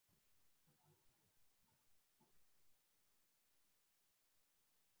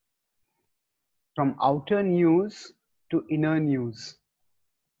from outer news to inner news.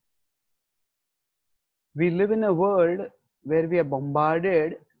 We live in a world where we are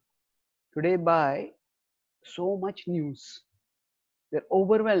bombarded today by so much news. We're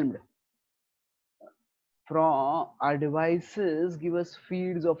overwhelmed. From our devices give us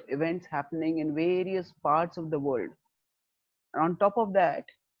feeds of events happening in various parts of the world. And on top of that,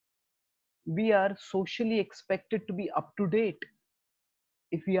 we are socially expected to be up to date.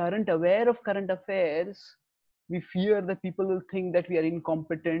 If we aren't aware of current affairs, we fear that people will think that we are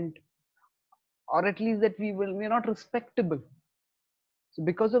incompetent, or at least that we are not respectable. So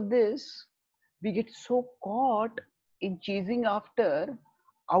because of this, we get so caught in chasing after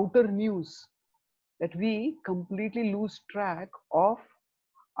outer news that we completely lose track of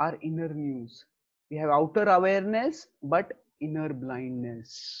our inner news. We have outer awareness but inner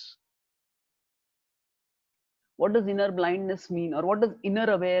blindness. What does inner blindness mean, or what does inner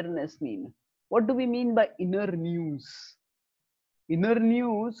awareness mean? What do we mean by inner news? Inner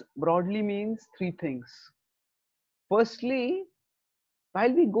news broadly means three things. Firstly,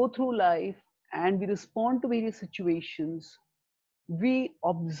 while we go through life and we respond to various situations, we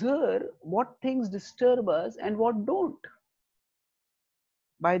observe what things disturb us and what don't.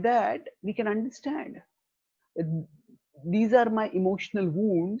 By that, we can understand these are my emotional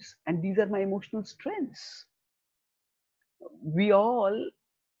wounds and these are my emotional strengths. We all,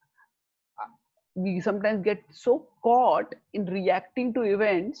 we sometimes get so caught in reacting to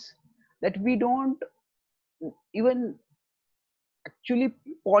events that we don't even actually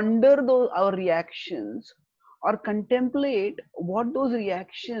ponder our reactions or contemplate what those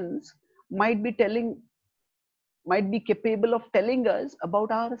reactions might be telling, might be capable of telling us about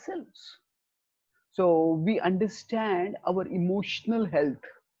ourselves. So we understand our emotional health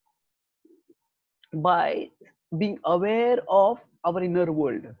by being aware of our inner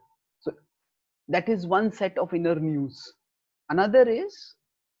world. So that is one set of inner news. Another is,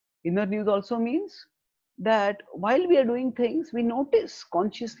 inner news also means that while we are doing things, we notice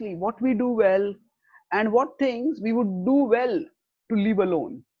consciously what we do well and what things we would do well to leave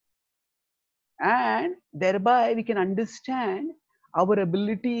alone. And thereby we can understand our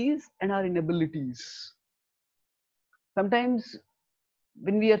abilities and our inabilities. Sometimes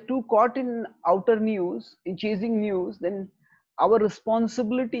when we are too caught in outer news, in chasing news, then our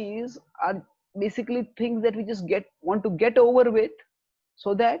responsibilities are basically things that we just want to get over with,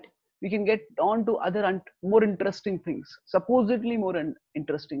 so that we can get on to other more interesting things, supposedly more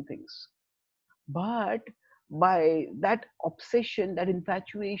interesting things. But by that obsession, that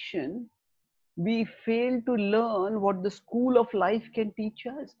infatuation, we fail to learn what the school of life can teach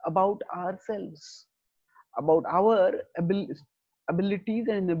us about ourselves, about our abilities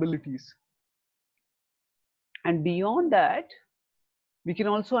and inabilities. And beyond that, we can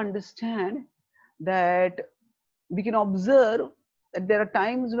also understand that we can observe that there are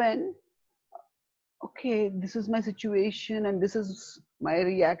times when, okay, this is my situation and this is my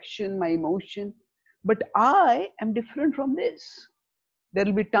reaction, my emotion, but I am different from this. There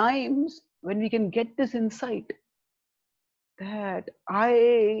will be times when we can get this insight that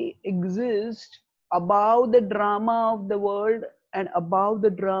I exist above the drama of the world and above the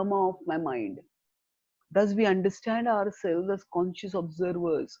drama of my mind. Thus, we understand ourselves as conscious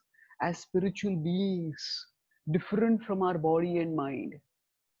observers, as spiritual beings, different from our body and mind.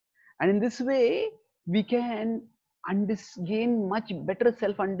 And in this way, we can gain much better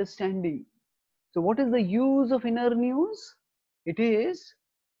self understanding. So, what is the use of inner news? It is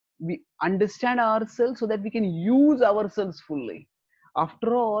we understand ourselves so that we can use ourselves fully.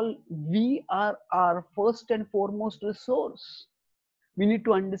 After all, we are our first and foremost resource. We need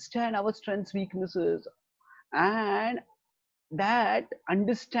to understand our strengths, weaknesses, and that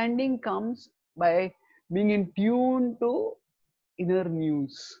understanding comes by being in tune to inner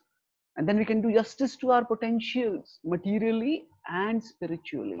news. And then we can do justice to our potentials materially and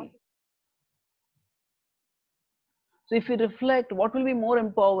spiritually. So if we reflect, what will be more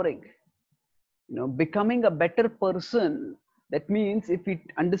empowering? Becoming a better person. That means if we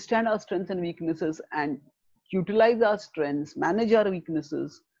understand our strengths and weaknesses and utilize our strengths, manage our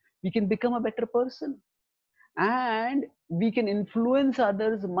weaknesses, we can become a better person. And we can influence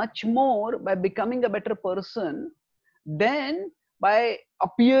others much more by becoming a better person than by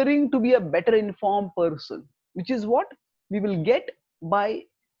appearing to be a better informed person, which is what we will get by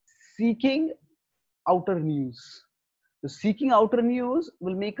seeking outer news. So seeking outer news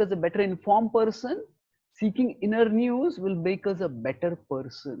will make us a better informed person. Seeking inner news will make us a better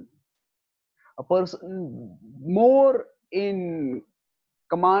person, a person more in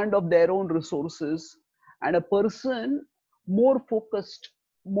command of their own resources, and a person more focused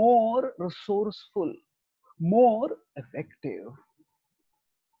more resourceful, more effective.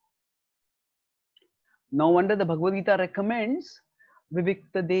 No wonder the Bhagavad-Gītā recommends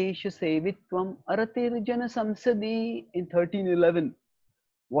Vivikta Desha Sevitvam Aratirjana Samsadi in 13:11.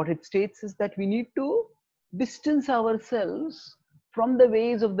 What it states is that we need to distance ourselves from the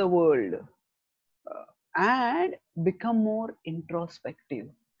ways of the world and become more introspective.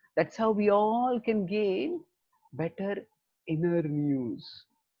 That's how we all can gain better inner news.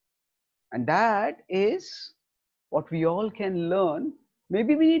 And that is what we all can learn.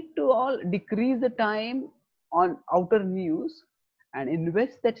 Maybe we need to all decrease the time on outer news and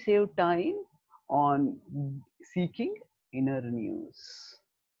invest that saved time on seeking inner news.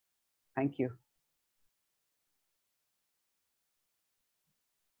 Thank you.